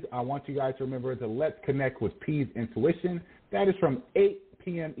Sundays, I want you guys to remember to Let's Connect with P's Intuition. That is from 8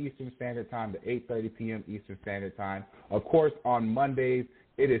 p.m. Eastern Standard Time to 8:30 p.m. Eastern Standard Time. Of course, on Mondays,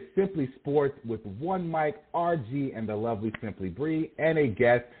 it is Simply Sports with One Mike, RG, and the lovely Simply Bree, and a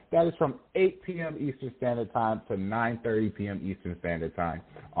guest. That is from 8 p.m. Eastern Standard Time to 9:30 p.m. Eastern Standard Time.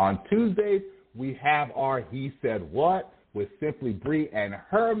 On Tuesdays, we have our He Said What with Simply Bree and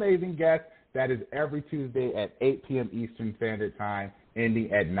her amazing guest. That is every Tuesday at 8 p.m. Eastern Standard Time,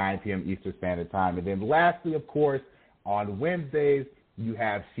 ending at 9 p.m. Eastern Standard Time. And then lastly, of course, on Wednesdays, you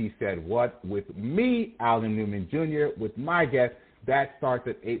have She Said What with me, Alden Newman Jr., with my guest. That starts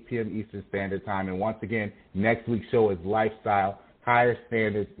at 8 p.m. Eastern Standard Time. And once again, next week's show is Lifestyle, Higher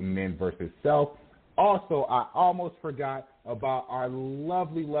Standards, Men versus Self. Also, I almost forgot about our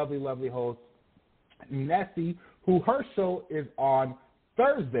lovely, lovely, lovely host, Nessie, who her show is on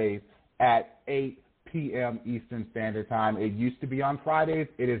Thursdays at 8 p.m. Eastern Standard Time. It used to be on Fridays.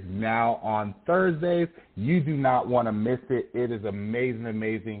 It is now on Thursdays. You do not want to miss it. It is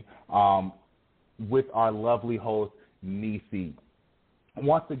amazing, with our lovely host, Nisi.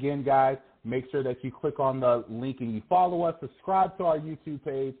 Once again, guys, make sure that you click on the link and you follow us. Subscribe to our YouTube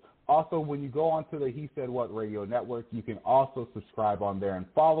page. Also, when you go onto the He Said What Radio Network, you can also subscribe on there and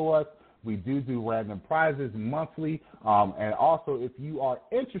follow us. We do random prizes monthly. And also, if you are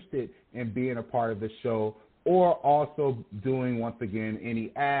interested in being a part of the show or also doing, once again,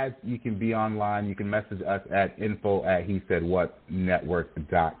 any ads, you can be online. You can message us at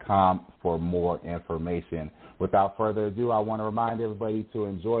info@hesaidwhatnetwork.com for more information. Without further ado, I want to remind everybody to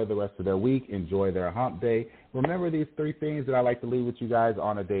enjoy the rest of their week, enjoy their hump day. Remember these 3 things that I like to leave with you guys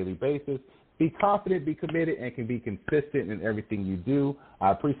on a daily basis. Be confident, be committed, and can be consistent in everything you do.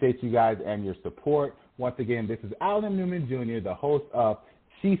 I appreciate you guys and your support. Once again, this is Alden Newman Jr., the host of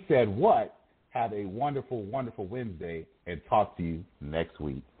She Said What. Have a wonderful, wonderful Wednesday, and talk to you next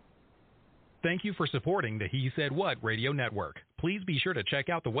week. Thank you for supporting the He Said What Radio Network. Please be sure to check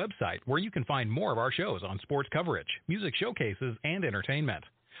out the website where you can find more of our shows on sports coverage, music showcases, and entertainment.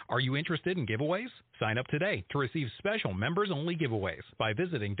 Are you interested in giveaways? Sign up today to receive special members-only giveaways by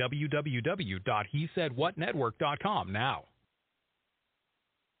visiting www.hesaidwhatnetwork.com now.